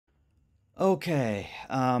Okay,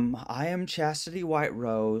 I am Chastity White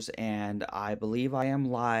Rose, and I believe I am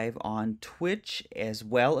live on Twitch as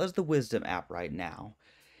well as the Wisdom app right now.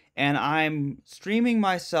 And I'm streaming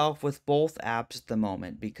myself with both apps at the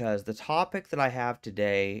moment because the topic that I have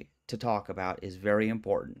today to talk about is very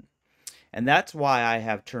important. And that's why I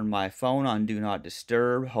have turned my phone on Do Not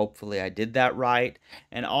Disturb. Hopefully, I did that right.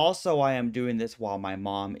 And also, I am doing this while my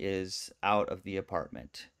mom is out of the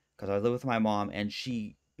apartment because I live with my mom, and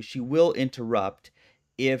she will interrupt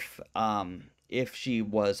if she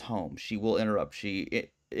was home. She will interrupt. She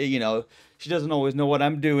doesn't always know what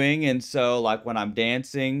I'm doing, and so like when I'm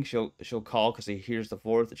dancing, she'll call because she hears the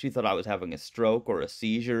fourth. She thought I was having a stroke or a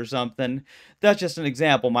seizure or something. That's just an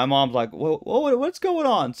example. My mom's like, what's going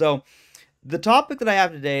on?" So the topic that I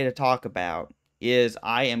have today to talk about is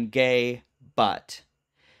I am gay, but.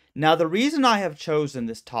 Now, the reason I have chosen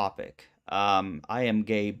this topic, I am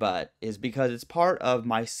gay, but, is because it's part of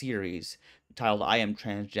my series titled I Am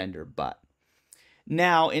Transgender, but.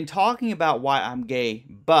 Now, in talking about why I'm gay,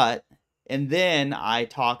 but, and then I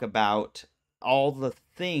talk about all the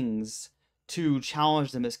things to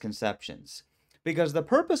challenge the misconceptions. Because the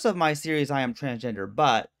purpose of my series, I Am Transgender,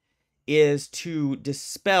 but, is to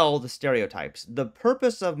dispel the stereotypes. The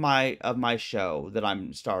purpose of my show that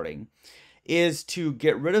I'm starting is to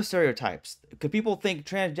get rid of stereotypes. Because people think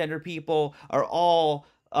transgender people are all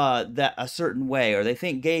that a certain way, or they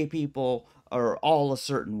think gay people are all a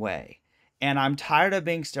certain way. And I'm tired of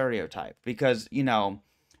being stereotyped because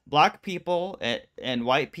black people and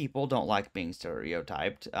white people don't like being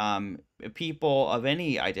stereotyped. People of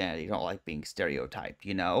any identity don't like being stereotyped.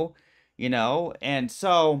 And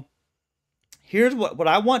so here's what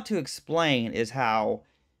I want to explain is how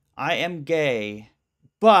I am gay,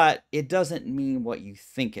 but it doesn't mean what you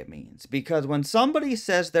think it means. Because when somebody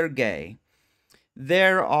says they're gay,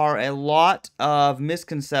 there are a lot of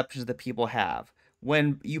misconceptions that people have.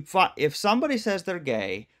 If somebody says they're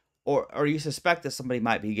gay, or you suspect that somebody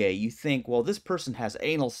might be gay, you think, well, this person has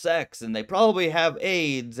anal sex and they probably have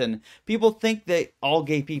AIDS, and people think that all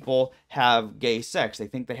gay people have gay sex. They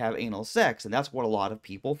think they have anal sex, and that's what a lot of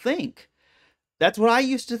people think. That's what I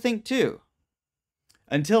used to think too,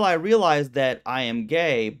 until I realized that I am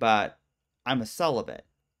gay, but I'm a celibate.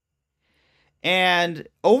 And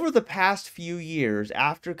over the past few years,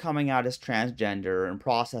 after coming out as transgender and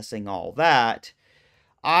processing all that,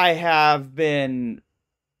 I have been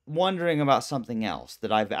wondering about something else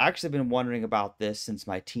that I've actually been wondering about this since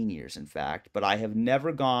my teen years, in fact, but I have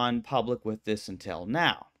never gone public with this until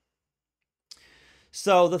now.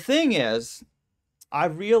 So the thing is,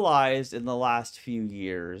 I've realized in the last few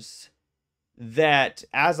years that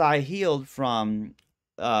as I healed from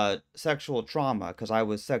sexual trauma, because I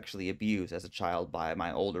was sexually abused as a child by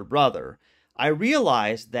my older brother, I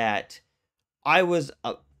realized that I was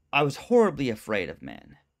uh, I was horribly afraid of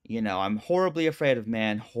men. I'm horribly afraid of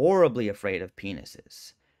men, horribly afraid of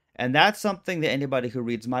penises. And that's something that anybody who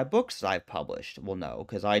reads my books that I've published will know,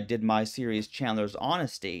 because I did my series Chandler's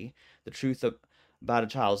Honesty, the truth about a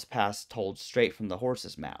child's past told straight from the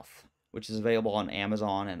horse's mouth, which is available on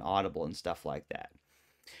Amazon and Audible and stuff like that.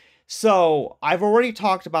 So I've already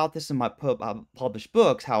talked about this in my published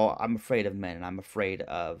books, how I'm afraid of men and I'm afraid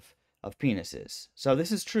of penises. So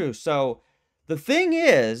this is true. So the thing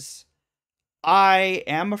is, I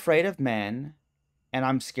am afraid of men and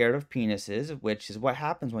I'm scared of penises, which is what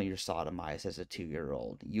happens when you're sodomized as a 2-year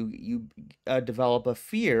old. You develop a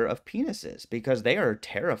fear of penises because they are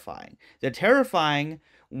terrifying. They're terrifying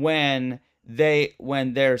when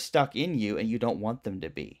they're stuck in you and you don't want them to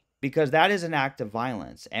be, because that is an act of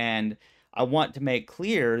violence. And I want to make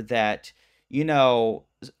clear that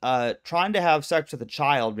trying to have sex with a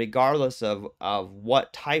child, regardless of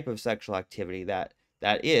what type of sexual activity that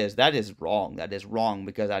is wrong. That is wrong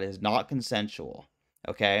because that is not consensual.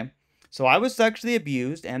 Okay? So I was sexually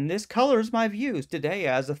abused, and this colors my views today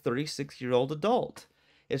as a 36-year-old adult.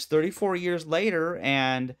 It's 34 years later,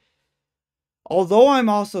 and although I'm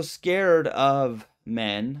also scared of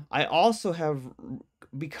men, I also have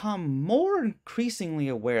become more increasingly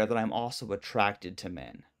aware that I'm also attracted to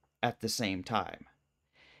men at the same time.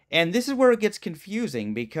 And this is where it gets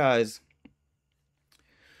confusing because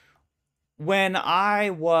when I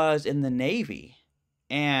was in the Navy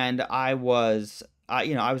and I was,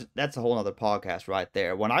 that's a whole other podcast right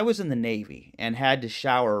there. When I was in the Navy and had to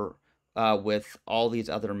shower with all these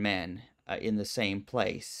other men in the same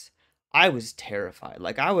place, I was terrified.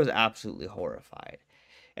 Like, I was absolutely horrified.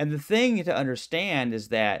 And the thing to understand is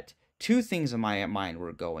that two things in my mind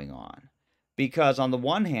were going on. Because on the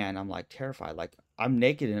one hand, I'm like terrified. Like, I'm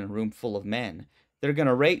naked in a room full of men. They're going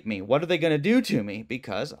to rape me. What are they going to do to me?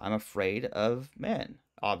 Because I'm afraid of men.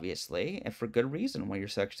 obviously, and for good reason. When you're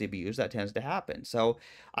sexually abused, that tends to happen. So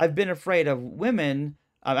I've been afraid of women.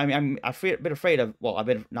 Been afraid of, well, I've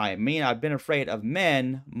been afraid of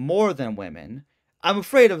men more than women. I'm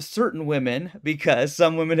afraid of certain women because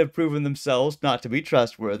some women have proven themselves not to be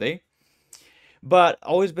trustworthy, but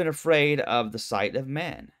always been afraid of the sight of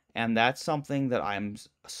men. And that's something that I'm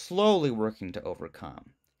slowly working to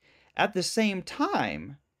overcome. At the same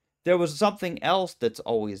time, there was something else that's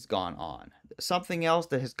always gone on, something else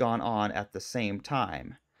that has gone on at the same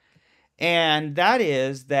time. And that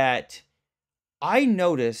is that I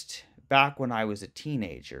noticed back when I was a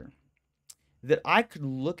teenager that I could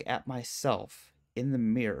look at myself in the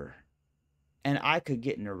mirror and I could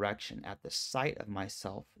get an erection at the sight of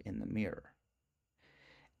myself in the mirror.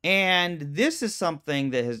 And this is something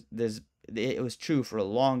that it was true for a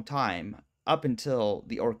long time up until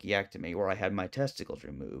the orchiectomy where I had my testicles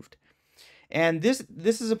removed. And this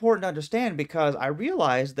is important to understand because I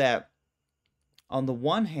realized that on the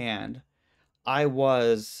one hand, I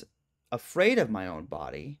was afraid of my own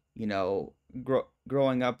body,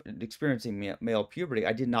 growing up and experiencing male puberty.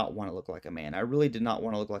 I did not want to look like a man. I really did not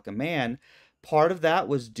want to look like a man. Part of that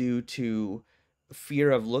was due to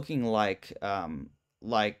fear of looking like,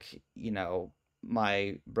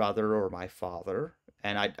 my brother or my father.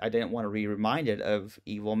 And I didn't want to be reminded of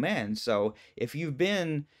evil men. So if you've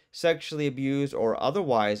been sexually abused or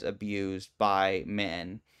otherwise abused by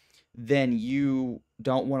men, then you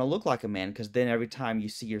don't want to look like a man because then every time you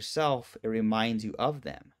see yourself, it reminds you of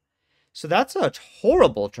them. So that's a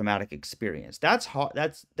horrible traumatic experience. That's hard.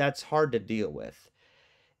 That's hard to deal with.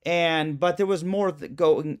 But there was more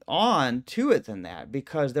going on to it than that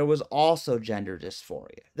because there was also gender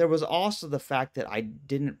dysphoria. There was also the fact that I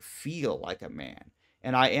didn't feel like a man,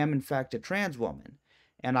 and I am in fact a trans woman,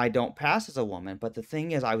 and I don't pass as a woman. But the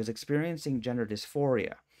thing is, I was experiencing gender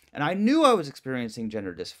dysphoria, and I knew I was experiencing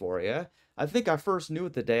gender dysphoria. I think I first knew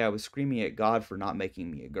it the day I was screaming at God for not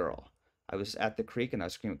making me a girl. I was at the creek and I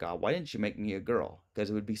was screaming, God, why didn't you make me a girl? Because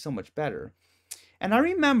it would be so much better. And I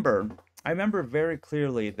remember very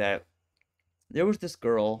clearly that there was this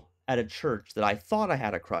girl at a church that I thought I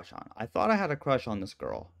had a crush on. I thought I had a crush on this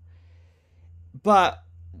girl. But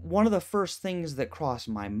one of the first things that crossed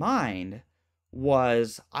my mind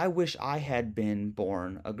was I wish I had been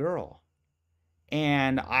born a girl.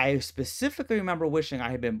 And I specifically remember wishing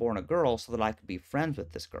I had been born a girl so that I could be friends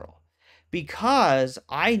with this girl. Because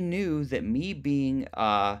I knew that me being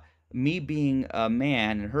a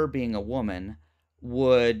man and her being a woman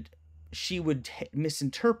would she would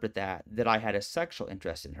misinterpret that I had a sexual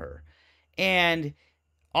interest in her. And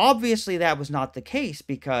obviously that was not the case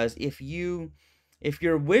because if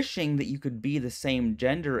you're wishing that you could be the same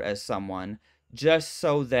gender as someone just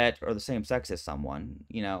so that or the same sex as someone,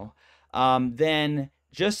 then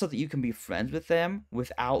just so that you can be friends with them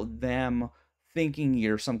without them thinking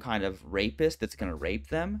you're some kind of rapist that's going to rape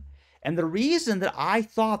them. And the reason that I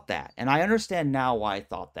thought that, and I understand now why I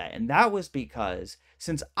thought that, and that was because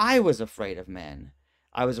since I was afraid of men,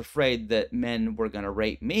 I was afraid that men were going to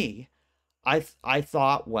rape me. I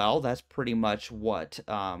thought, well, that's pretty much what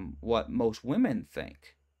most women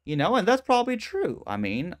think, and that's probably true. I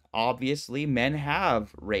mean, obviously, men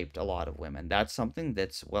have raped a lot of women. That's something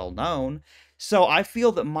that's well known. So I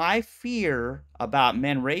feel that my fear about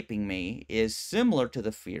men raping me is similar to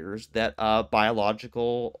the fears that a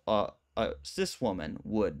biological cis woman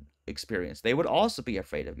would experience. They would also be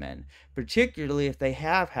afraid of men, particularly if they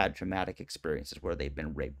have had traumatic experiences where they've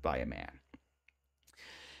been raped by a man.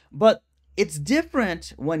 But it's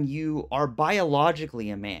different when you are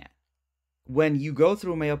biologically a man. When you go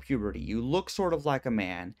through male puberty, you look sort of like a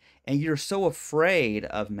man, and you're so afraid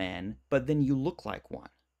of men, but then you look like one.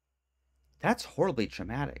 That's horribly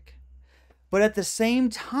traumatic. But at the same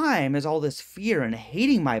time as all this fear and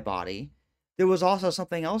hating my body, there was also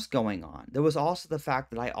something else going on. There was also the fact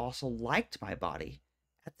that I also liked my body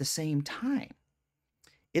at the same time.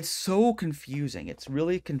 It's so confusing. It's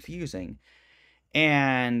really confusing.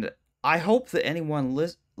 And I hope that anyone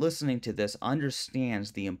listening to this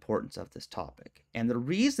understands the importance of this topic. And the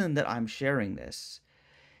reason that I'm sharing this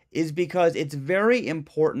is because it's very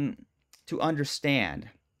important to understand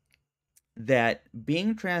that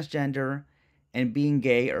being transgender and being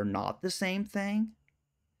gay are not the same thing,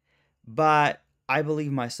 but I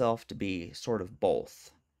believe myself to be sort of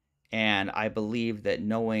both. And I believe that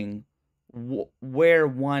knowing where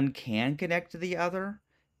one can connect to the other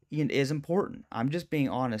is important. I'm just being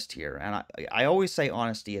honest here. And I always say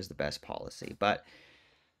honesty is the best policy, but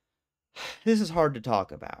this is hard to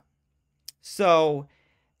talk about. So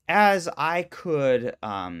as I could,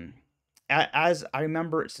 as I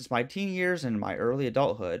remember since my teen years and my early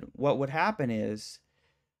adulthood, what would happen is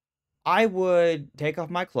I would take off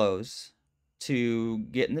my clothes to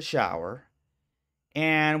get in the shower,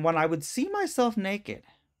 and when I would see myself naked,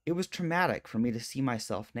 it was traumatic for me to see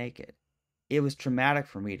myself naked. It was traumatic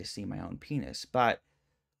for me to see my own penis. But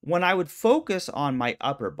when I would focus on my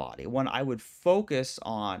upper body, when I would focus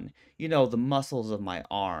on, the muscles of my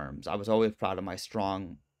arms, I was always proud of my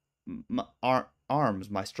strong arms,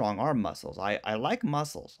 my strong arm muscles. I like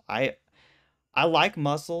muscles. I like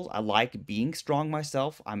muscles. I like being strong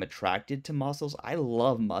myself. I'm attracted to muscles. I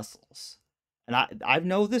love muscles. And I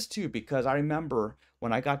know this too because I remember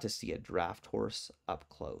when I got to see a draft horse up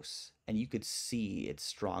close and you could see its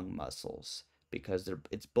strong muscles because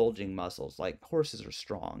it's bulging muscles like horses are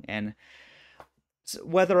strong. And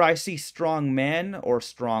whether I see strong men or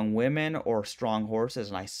strong women or strong horses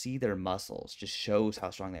and I see their muscles just shows how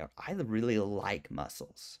strong they are. I really like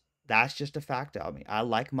muscles. That's just a fact of me. I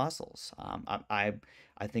like muscles.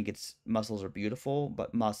 I think it's muscles are beautiful,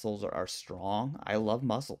 but muscles are strong. I love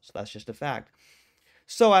muscles. That's just a fact.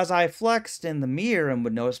 So as I flexed in the mirror and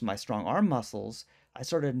would notice my strong arm muscles, I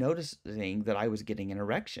started noticing that I was getting an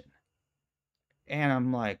erection. And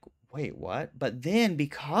I'm like, wait, what? But then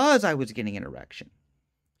because I was getting an erection,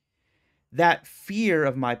 that fear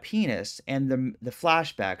of my penis and the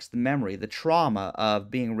flashbacks, the memory, the trauma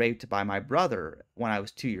of being raped by my brother when I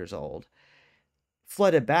was 2 years old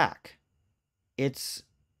flooded back. It's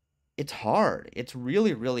it's hard. It's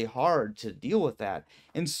really, really hard to deal with that.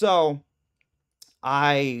 And so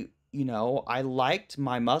I liked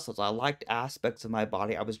my muscles. I liked aspects of my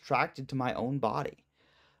body. I was attracted to my own body,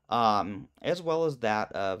 as well as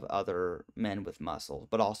that of other men with muscles,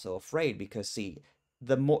 but also afraid because see,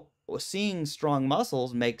 the more seeing strong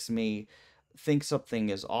muscles makes me think something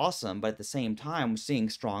is awesome, but at the same time, seeing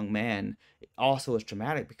strong men also is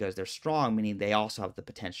traumatic because they're strong, meaning they also have the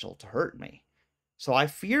potential to hurt me. So I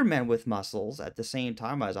fear men with muscles at the same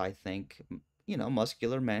time as I think,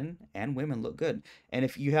 muscular men and women look good. And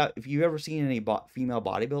if you ever seen any female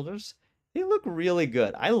bodybuilders, they look really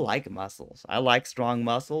good. I like muscles. I like strong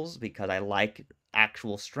muscles because I like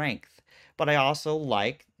actual strength. But I also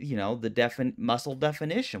like, the muscle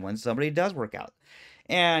definition when somebody does work out.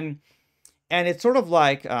 And it's sort of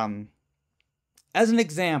like as an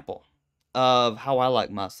example of how I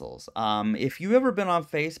like muscles, if you've ever been on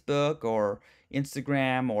Facebook or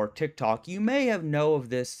Instagram or TikTok, you may have know of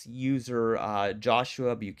this user,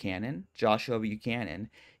 Joshua Buchanan. Joshua Buchanan.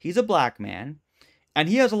 He's a black man, and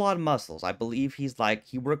he has a lot of muscles. I believe he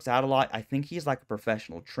works out a lot. I think he's like a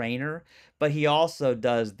professional trainer, but he also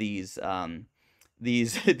does these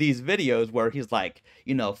these videos where he's like,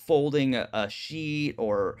 folding a sheet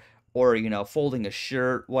or folding a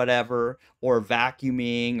shirt, whatever, or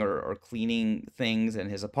vacuuming or cleaning things in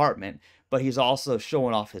his apartment, but he's also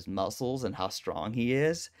showing off his muscles and how strong he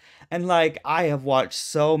is. And like I have watched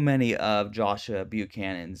so many of Joshua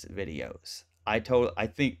Buchanan's videos. I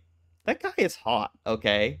think that guy is hot,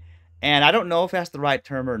 okay? And I don't know if that's the right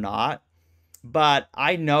term or not, but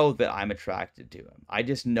I know that I'm attracted to him. I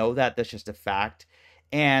just know that that's just a fact.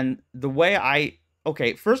 And the way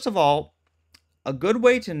okay, first of all, a good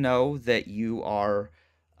way to know that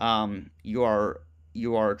um you are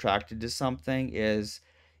you are attracted to something is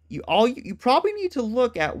you probably need to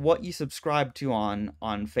look at what you subscribe to on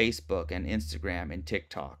Facebook and Instagram and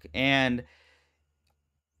TikTok. And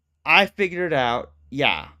I figured it out.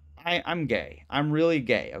 Yeah, I'm gay. I'm really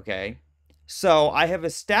gay, okay? So I have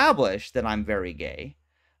established that I'm very gay.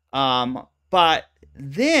 But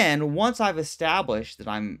then once I've established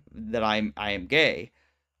I am gay,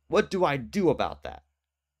 what do I do about that?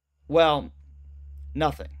 Well,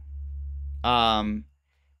 nothing. Um,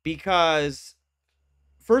 because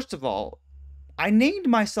first of all, I named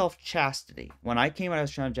myself Chastity. When I came out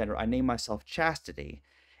as transgender, I named myself Chastity,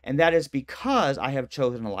 and that is because I have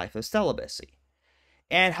chosen a life of celibacy.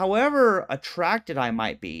 And however attracted I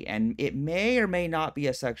might be, and it may or may not be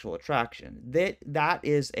a sexual attraction, that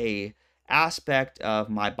is a aspect of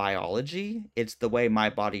my biology. It's the way my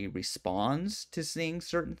body responds to seeing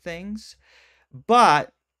certain things.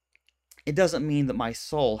 But it doesn't mean that my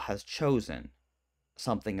soul has chosen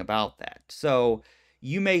something about that. So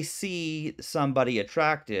you may see somebody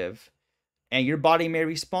attractive and your body may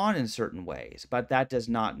respond in certain ways, but that does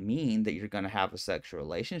not mean that you're going to have a sexual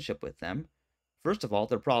relationship with them. First of all,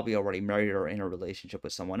 they're probably already married or in a relationship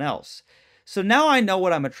with someone else. So now I know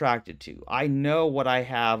what I'm attracted to. I know what I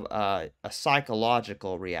have a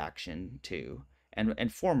psychological reaction to,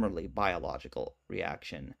 and formerly biological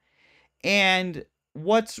reaction. And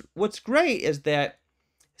what's great is that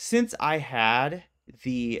since I had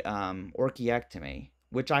the orchiectomy,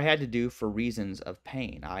 which I had to do for reasons of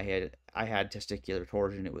pain, I had testicular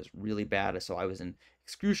torsion. It was really bad, so I was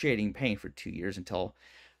excruciating pain for 2 years until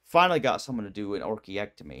finally got someone to do an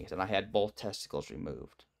orchiectomy, and I had both testicles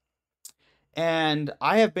removed. And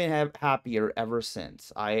I have been happier ever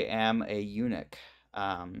since. I am a eunuch,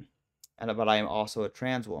 um, but I am also a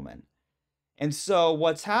trans woman. And so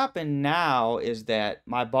what's happened now is that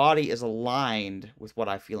my body is aligned with what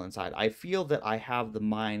I feel inside. I feel that I have the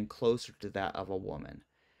mind closer to that of a woman,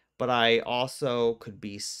 but I also could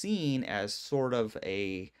be seen as sort of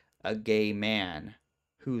a gay man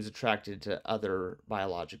who's attracted to other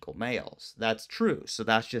biological males. That's true. So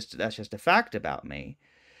that's just a fact about me.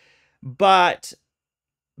 But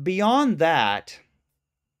beyond that,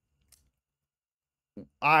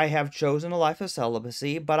 I have chosen a life of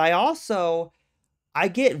celibacy, but I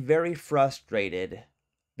get very frustrated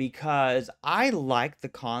because I like the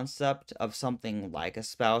concept of something like a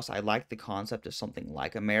spouse. I like the concept of something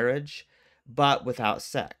like a marriage, but without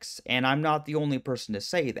sex. And I'm not the only person to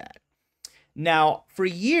say that. Now, for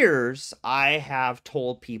years, I have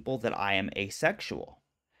told people that I am asexual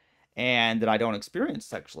and that I don't experience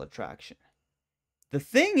sexual attraction. The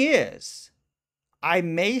thing is, I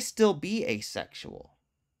may still be asexual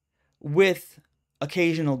with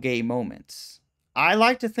occasional gay moments. I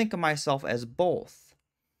like to think of myself as both.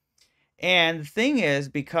 And the thing is,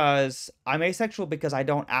 because I'm asexual because I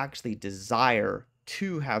don't actually desire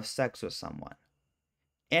to have sex with someone.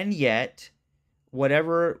 And yet,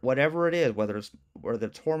 whatever it is, whether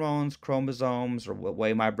it's hormones, chromosomes, or what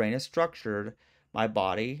way my brain is structured, my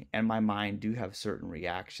body and my mind do have certain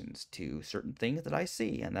reactions to certain things that I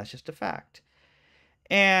see, and that's just a fact.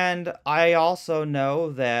 And I also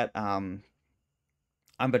know that I'm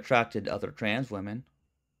attracted to other trans women,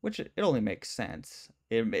 which it only makes sense.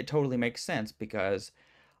 It totally makes sense because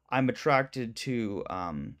I'm attracted to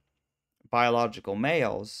biological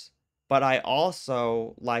males, but I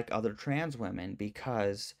also like other trans women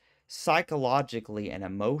because psychologically and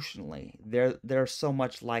emotionally, they're so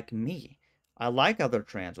much like me. I like other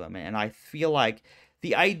trans women, and I feel like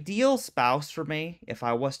the ideal spouse for me, if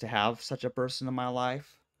I was to have such a person in my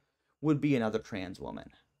life, would be another trans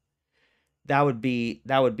woman. That would be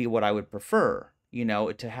what I would prefer,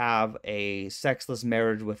 to have a sexless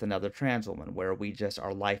marriage with another trans woman where we just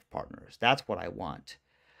are life partners. That's what I want.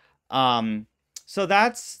 Um, so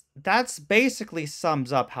that's basically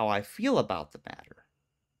sums up how I feel about the matter.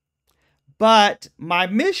 But my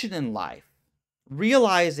mission in life,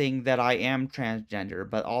 realizing that I am transgender,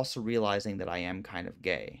 but also realizing that I am kind of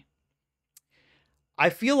gay. I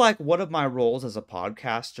feel like one of my roles as a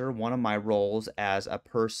podcaster, one of my roles as a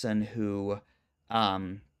person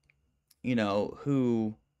um,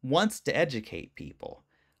 who wants to educate people.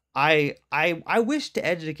 I wish to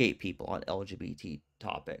educate people on LGBT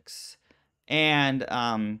topics.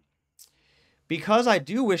 And because I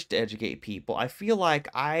do wish to educate people, I feel like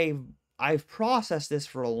I've processed this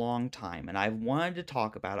for a long time and I've wanted to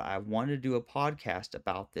talk about it. I've wanted to do a podcast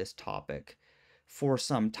about this topic for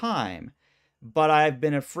some time, but I've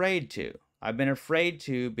been afraid to. I've been afraid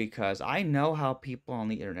to because I know how people on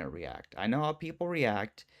the internet react. I know how people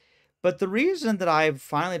react, but the reason that I've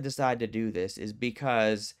finally decided to do this is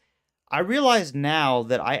because I realize now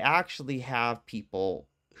that I actually have people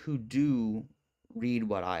who do read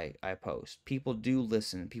what I post. People do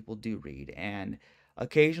listen, people do read, and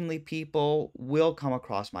occasionally people will come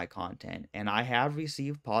across my content. And I have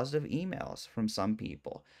received positive emails from some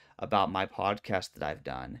people about my podcast that I've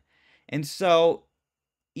done. And so,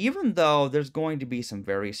 even though there's going to be some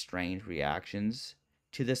very strange reactions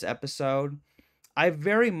to this episode, I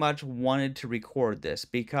very much wanted to record this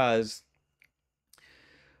because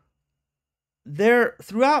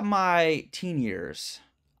throughout my teen years,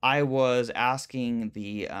 I was asking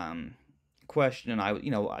the question, and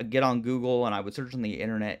I'd get on Google and I would search on the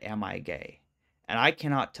internet, "Am I gay?" And I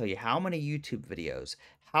cannot tell you how many YouTube videos,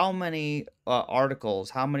 how many articles,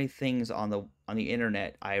 how many things on the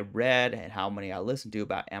internet I read, and how many I listened to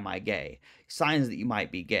about "Am I gay?" Signs that you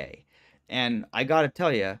might be gay. And I got to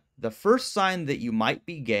tell you, the first sign that you might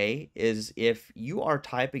be gay is if you are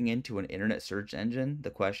typing into an internet search engine the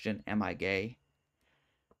question, "Am I gay?"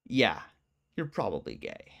 Yeah, you're probably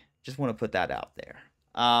gay. Just want to put that out there.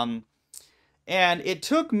 And it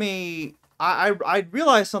took me, I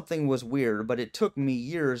realized something was weird, but it took me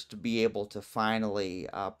years to be able to finally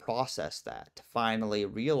process that, to finally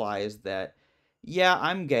realize that, yeah,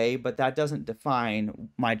 I'm gay, but that doesn't define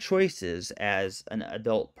my choices as an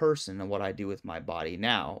adult person and what I do with my body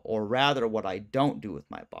now, or rather what I don't do with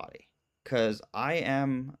my body. Because I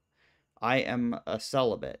am a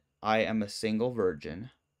celibate. I am a single virgin.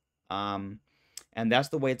 Um, and that's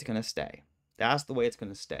the way it's gonna stay. That's the way it's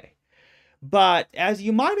gonna stay. But as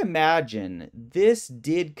you might imagine, this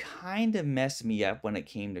did kind of mess me up when it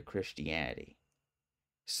came to Christianity.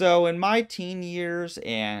 So in my teen years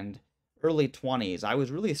and early 20s, I was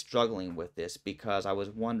really struggling with this because I was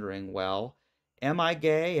wondering, well, am I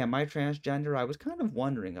gay? Am I transgender? I was kind of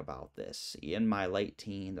wondering about this in my late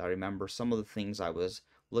teens. I remember some of the things I was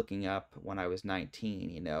looking up when I was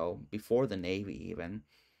 19, before the Navy even.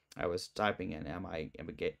 I was typing in, am I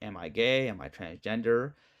gay? Am I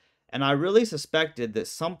transgender? And I really suspected that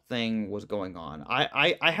something was going on.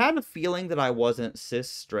 I had a feeling that I wasn't cis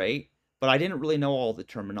straight, but I didn't really know all the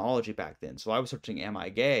terminology back then. So I was searching "Am I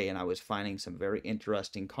gay?" and I was finding some very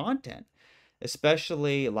interesting content,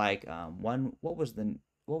 especially like one. What was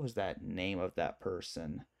that name of that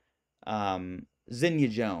person? Zinnia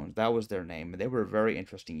Jones. That was their name. They were a very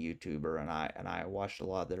interesting YouTuber, and I watched a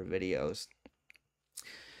lot of their videos.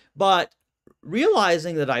 But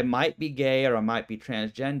realizing that I might be gay or I might be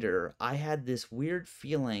transgender, I had this weird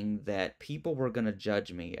feeling that people were going to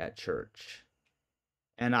judge me at church.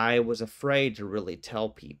 And I was afraid to really tell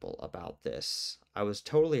people about this. I was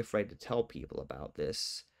totally afraid to tell people about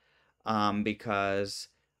this because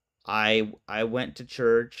I went to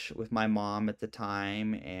church with my mom at the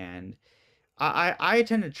time, and I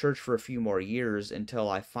attended church for a few more years until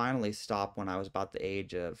I finally stopped when I was about the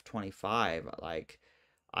age of 25. Like,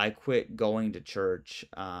 I quit going to church.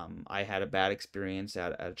 I had a bad experience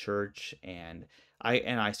at a church, and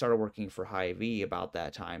I started working for Hy-Vee about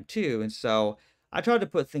that time too. And so I tried to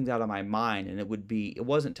put things out of my mind, and it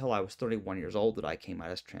wasn't until I was 31 years old that I came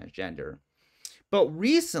out as transgender. But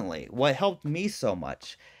recently, what helped me so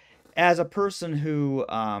much as a person who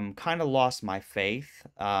kind of lost my faith,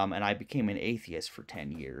 and I became an atheist for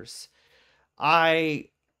 10 years, I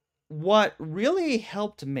what really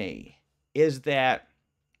helped me is that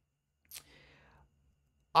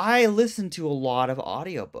I listen to a lot of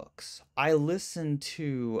audiobooks. I listen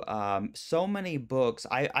to so many books.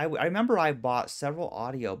 I remember I bought several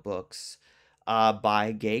audiobooks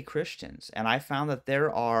by gay Christians, and I found that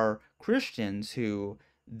there are Christians who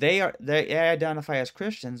they identify as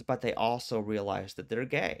Christians, but they also realize that they're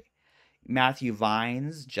gay. Matthew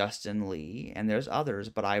Vines, Justin Lee, and there's others,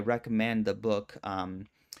 but I recommend the book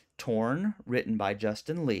Torn, written by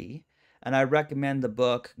Justin Lee, and I recommend the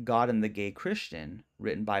book God and the Gay Christian,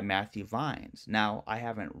 written by Matthew Vines. Now, I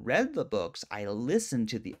haven't read the books, I listened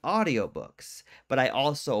to the audiobooks, but I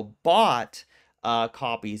also bought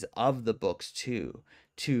copies of the books too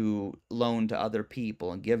to loan to other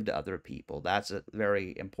people and give to other people. That's a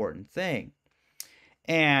very important thing.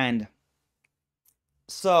 And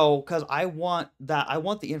so, because I want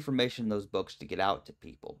the information in those books to get out to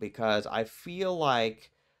people because um, I feel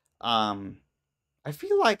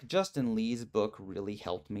like Justin Lee's book really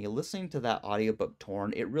helped me. Listening to that audiobook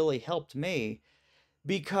Torn, it really helped me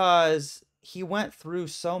because he went through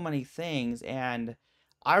so many things, and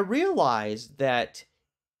I realized that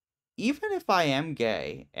even if I am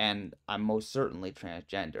gay and I'm most certainly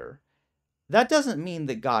transgender, that doesn't mean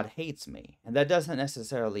that God hates me, and that doesn't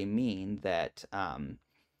necessarily mean that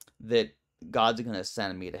God's going to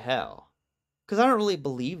send me to hell. Because I don't really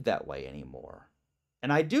believe that way anymore.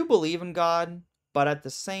 And I do believe in God, but at the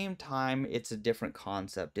same time, it's a different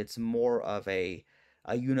concept. It's more of a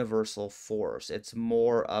universal force, it's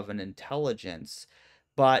more of an intelligence,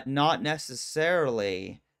 but not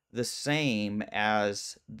necessarily the same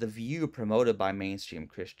as the view promoted by mainstream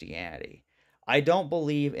Christianity. I don't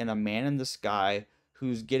believe in a man in the sky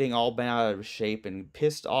who's getting all bent out of shape and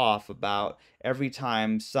pissed off about every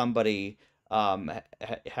time somebody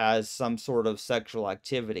has some sort of sexual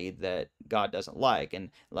activity that God doesn't like, and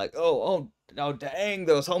like, oh, dang,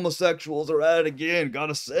 those homosexuals are at it again.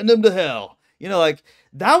 Gotta send them to hell. Like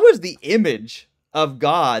that was the image of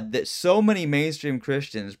God that so many mainstream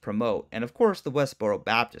Christians promote, and of course the Westboro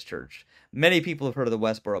Baptist Church. Many people have heard of the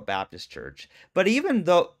Westboro Baptist Church, but even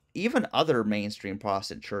other mainstream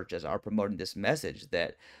Protestant churches are promoting this message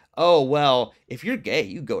that, oh, well, if you're gay,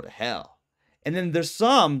 you go to hell. And then there's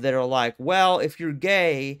some that are like, well, if you're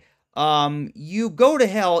gay, you go to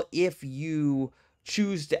hell if you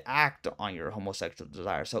choose to act on your homosexual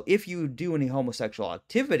desire. So if you do any homosexual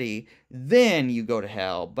activity, then you go to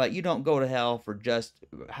hell, but you don't go to hell for just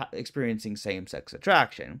experiencing same-sex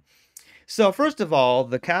attraction. So, first of all,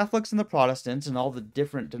 the Catholics and the Protestants and all the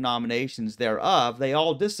different denominations thereof, they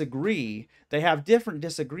all disagree. They have different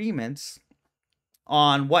disagreements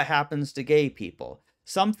on what happens to gay people.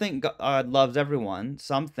 Some think God loves everyone.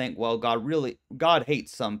 Some think, well, God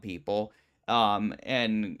hates some people,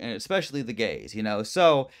 and especially the gays.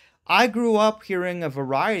 So I grew up hearing a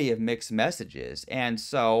variety of mixed messages, and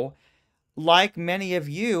so like many of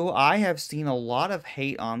you, I have seen a lot of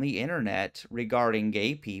hate on the internet regarding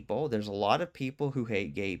gay people. There's a lot of people who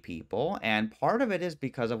hate gay people, and part of it is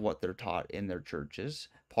because of what they're taught in their churches.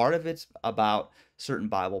 Part of it's about certain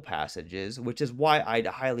Bible passages, which is why I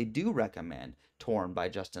highly do recommend Torn by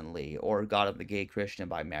Justin Lee or God of the Gay Christian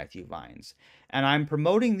by Matthew Vines. And I'm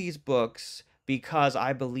promoting these books because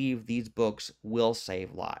I believe these books will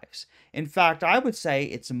save lives. In fact, I would say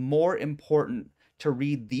it's more important to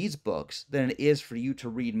read these books than it is for you to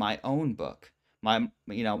read my own book, my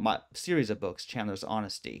series of books, Chandler's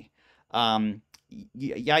Honesty.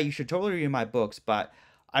 Yeah, you should totally read my books, but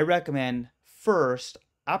I recommend first,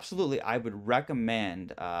 absolutely, I would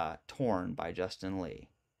recommend Torn by Justin Lee.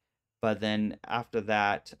 But then after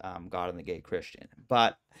that, God and the Gay Christian.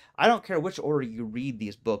 But I don't care which order you read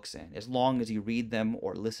these books in, as long as you read them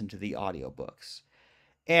or listen to the audiobooks.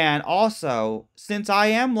 And also, since I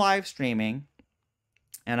am live streaming,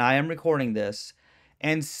 and I am recording this.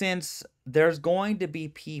 And since there's going to be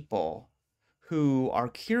people who are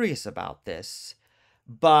curious about this,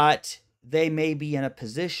 but they may be in a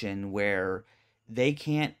position where they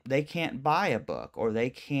can't buy a book, or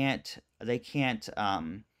they can't buy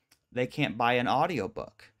an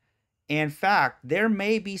audiobook. In fact, there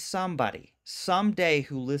may be somebody someday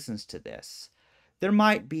who listens to this. There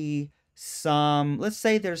might be let's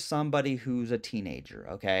say there's somebody who's a teenager,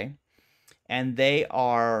 okay? And they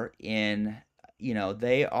are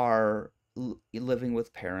living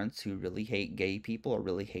with parents who really hate gay people or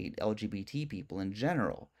really hate LGBT people in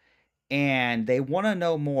general. And they want to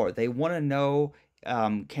know more. They want to know,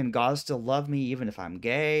 can God still love me even if I'm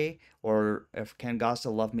gay? Or can God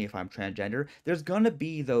still love me if I'm transgender? There's going to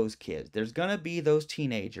be those kids. There's going to be those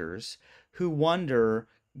teenagers who wonder,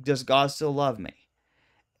 does God still love me?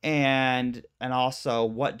 And also,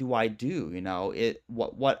 what do I do? How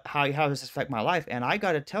does this affect my life? And I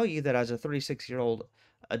got to tell you that as a 36-year-old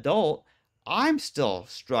adult, I'm still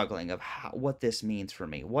struggling of what this means for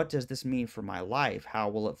me. What does this mean for my life? How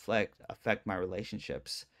will it affect my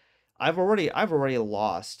relationships? I've already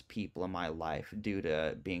lost people in my life due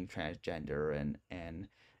to being transgender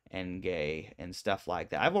and gay and stuff like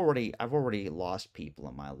that. I've already lost people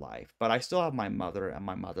in my life, but I still have my mother, and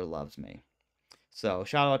my mother loves me. So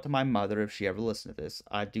shout out to my mother if she ever listens to this.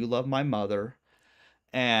 I do love my mother,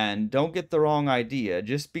 and don't get the wrong idea.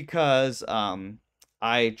 Just because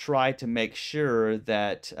I try to make sure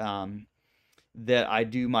that I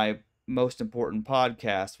do my most important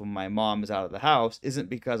podcast when my mom is out of the house isn't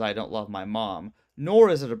because I don't love my mom, nor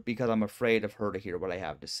is it because I'm afraid of her to hear what I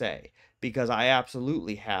have to say. Because I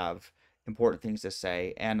absolutely have important things to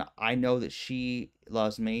say, and I know that she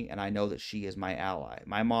loves me, and I know that she is my ally.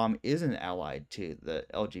 My mom is an ally to the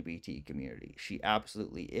LGBT community. She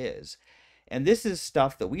absolutely is. And this is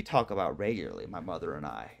stuff that we talk about regularly, my mother and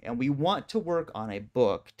I. And we want to work on a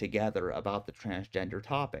book together about the transgender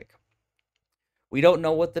topic. We don't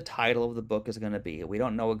know what the title of the book is going to be. We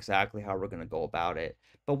don't know exactly how we're going to go about it,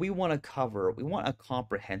 but we want a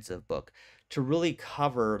comprehensive book to really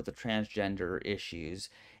cover the transgender issues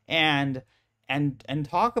and and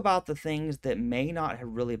talk about the things that may not have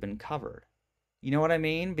really been covered. You know what I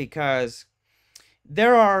mean? Because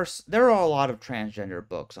there are a lot of transgender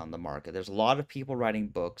books on the market. There's a lot of people writing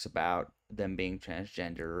books about them being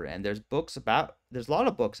transgender, and there's a lot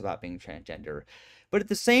of books about being transgender. But at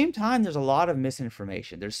the same time, there's a lot of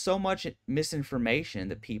misinformation. There's so much misinformation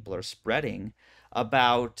that people are spreading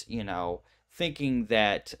about, thinking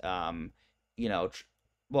that you know, tr-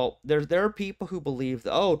 well, there are people who believe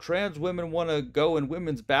that, oh, trans women want to go in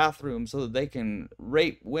women's bathrooms so that they can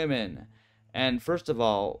rape women. And first of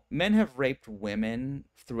all, men have raped women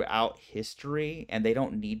throughout history, and they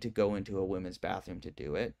don't need to go into a women's bathroom to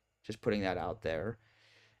do it. Just putting that out there.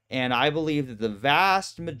 And I believe that the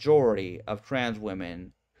vast majority of trans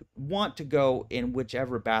women want to go in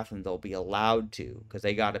whichever bathroom they'll be allowed to because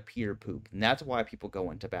they got to pee or poop. And that's why people go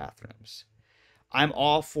into bathrooms. I'm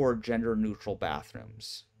all for gender neutral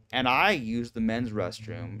bathrooms. And I use the men's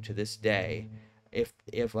restroom to this day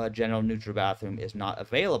if a gender neutral bathroom is not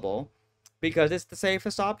available because it's the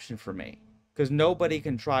safest option for me. Because nobody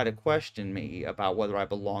can try to question me about whether I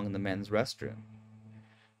belong in the men's restroom.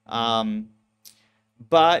 Um,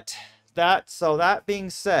 but that being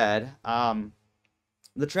said,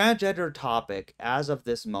 the transgender topic as of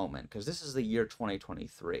this moment, because this is the year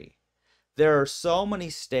 2023, there are so many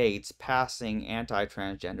states passing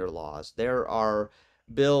anti-transgender laws. There are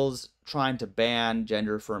bills trying to ban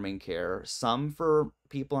gender affirming care, some for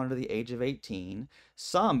people under the age of 18,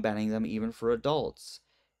 some banning them even for adults.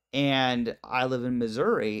 And I live in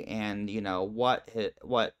Missouri, and what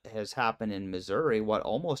has happened in Missouri, what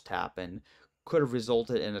almost happened, could have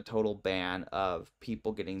resulted in a total ban of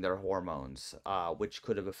people getting their hormones, which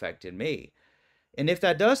could have affected me. And if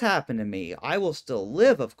that does happen to me, I will still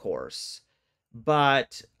live, of course.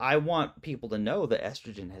 But I want people to know that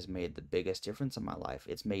estrogen has made the biggest difference in my life.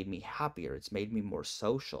 It's made me happier. It's made me more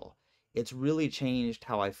social. It's really changed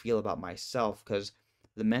how I feel about myself because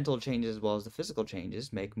the mental changes as well as the physical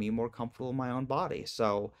changes make me more comfortable in my own body.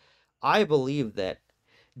 So I believe that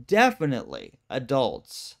definitely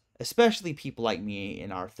adults, especially people like me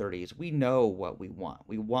in our 30s, we know what we want.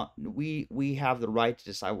 We have the right to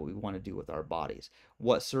decide what we want to do with our bodies,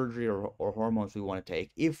 what surgery or hormones we want to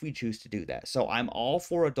take if we choose to do that. So I'm all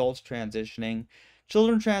for adults transitioning.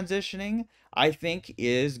 Children transitioning, I think,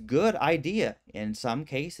 is good idea in some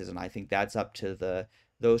cases, and I think that's up to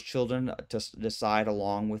those children to decide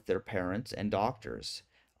along with their parents and doctors.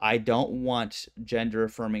 I don't want gender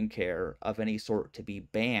affirming care of any sort to be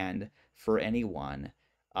banned for anyone,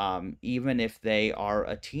 even if they are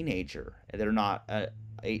a teenager. They're not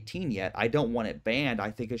 18 yet. I don't want it banned.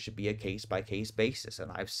 I think it should be a case by case basis,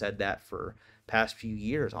 and I've said that for past few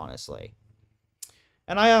years, honestly.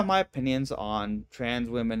 And I have my opinions on trans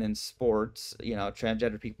women in sports,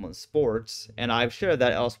 transgender people in sports, and I've shared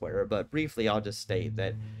that elsewhere. But briefly, I'll just state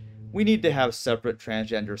that we need to have separate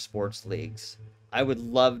transgender sports leagues. I would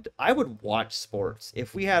watch sports.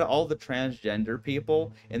 If we had all the transgender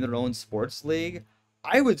people in their own sports league,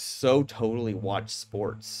 I would so totally watch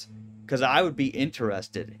sports because I would be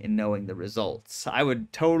interested in knowing the results. I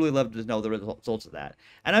would totally love to know the results of that.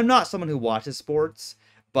 And I'm not someone who watches sports,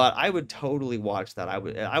 but I would totally watch that. I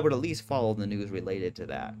would at least follow the news related to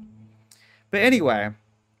that. But anyway,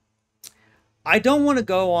 I don't want to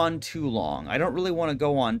go on too long. I don't really want to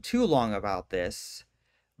go on too long about this,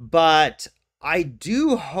 but I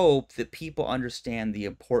do hope that people understand the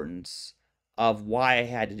importance of why I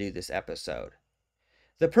had to do this episode.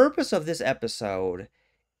 The purpose of this episode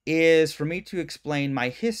is for me to explain my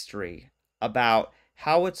history about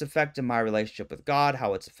how it's affected my relationship with God,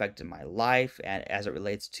 how it's affected my life, and as it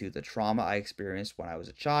relates to the trauma I experienced when I was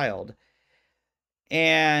a child.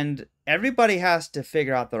 And everybody has to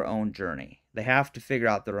figure out their own journey. They have to figure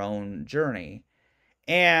out their own journey.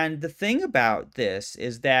 And the thing about this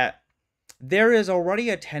is that there is already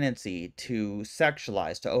a tendency to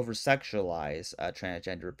sexualize, to over sexualize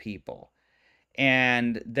transgender people.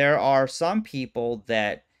 And there are some people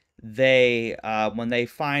that when they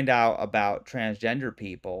find out about transgender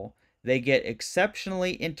people, they get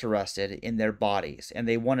exceptionally interested in their bodies and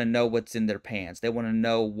they want to know what's in their pants. They want to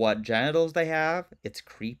know what genitals they have. It's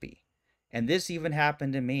creepy. And this even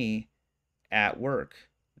happened to me at work.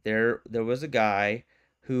 There was a guy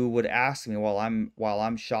who would ask me while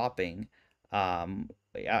I'm shopping.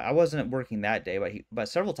 I wasn't working that day, but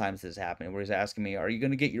several times this happened where he's asking me, "Are you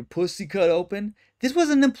gonna get your pussy cut open?" This was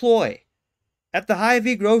an employee at the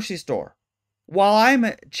Hy-Vee grocery store while I'm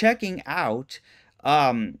checking out,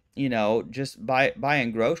 just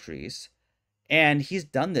buying groceries. And he's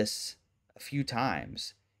done this a few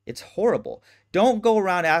times. It's horrible. Don't go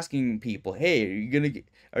around asking people, "Hey,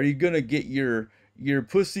 are you gonna get your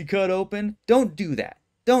pussy cut open?" Don't do that.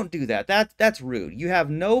 Don't do that. That's rude. You have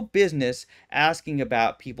no business asking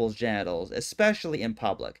about people's genitals, especially in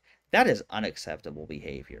public. That is unacceptable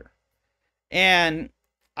behavior. And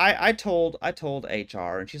I told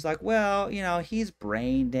HR, and she's like, "Well, he's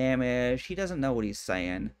brain damaged. He doesn't know what he's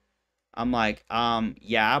saying." I'm like,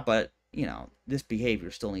 yeah, but this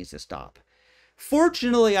behavior still needs to stop.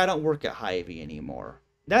 Fortunately, I don't work at Hy-Vee anymore.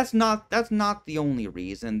 That's not the only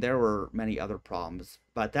reason. There were many other problems,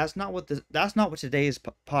 but that's not what today's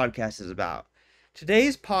podcast is about.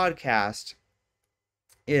 Today's podcast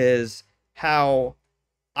is how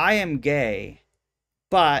I am gay,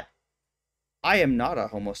 but I am not a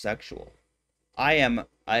homosexual. I am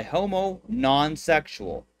a homo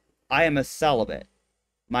non-sexual. I am a celibate.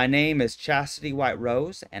 My name is Chastity White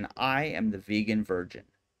Rose, and I am the vegan virgin.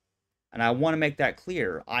 And I want to make that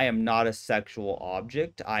clear. I am not a sexual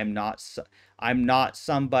object. I'm not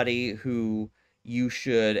somebody who you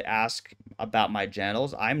should ask about my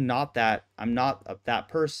genitals. I'm not that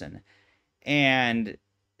person. And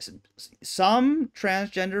some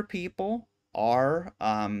transgender people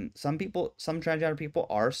some transgender people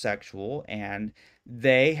are sexual and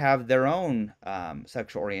they have their own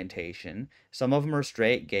sexual orientation. Some of them are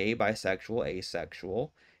straight, gay, bisexual,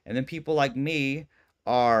 asexual, and then people like me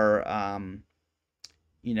are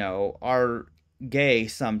are gay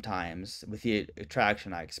sometimes with the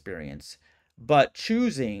attraction I experience, but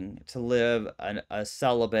choosing to live a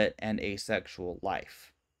celibate and asexual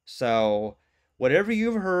life. So, whatever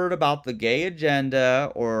you've heard about the gay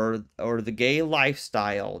agenda or the gay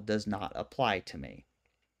lifestyle does not apply to me.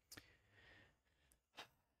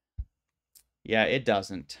 Yeah, it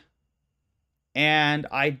doesn't. And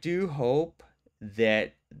I do hope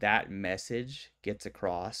that that message gets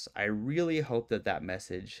across. I really hope that that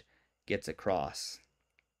message gets across.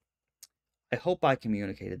 I hope I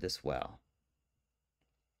communicated this well.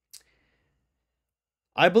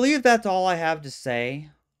 I believe that's all I have to say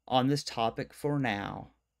on this topic for now.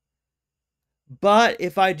 But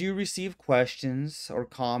if I do receive questions or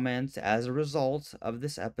comments as a result of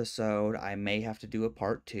this episode, I may have to do a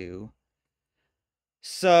part two.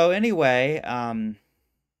 So, anyway,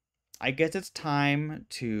 I guess it's time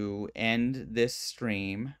to end this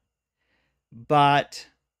stream. But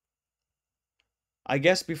I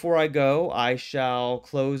guess before I go, I shall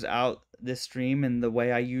close out this stream in the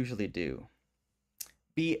way I usually do.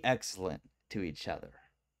 Be excellent to each other.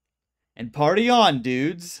 And party on,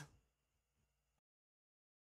 dudes!